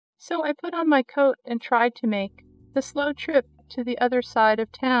So I put on my coat and tried to make the slow trip to the other side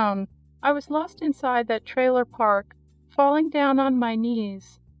of town. I was lost inside that trailer park, falling down on my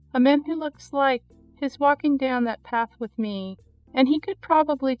knees. A man who looks like his walking down that path with me, and he could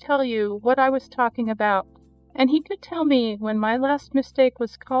probably tell you what I was talking about. And he could tell me when my last mistake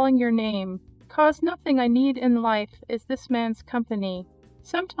was calling your name, 'cause nothing I need in life is this man's company.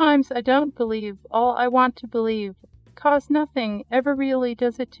 Sometimes I don't believe all I want to believe, 'cause nothing ever really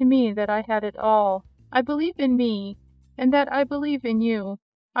does it to me that I had it all. I believe in me, and that I believe in you.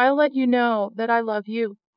 I'll let you know that I love you.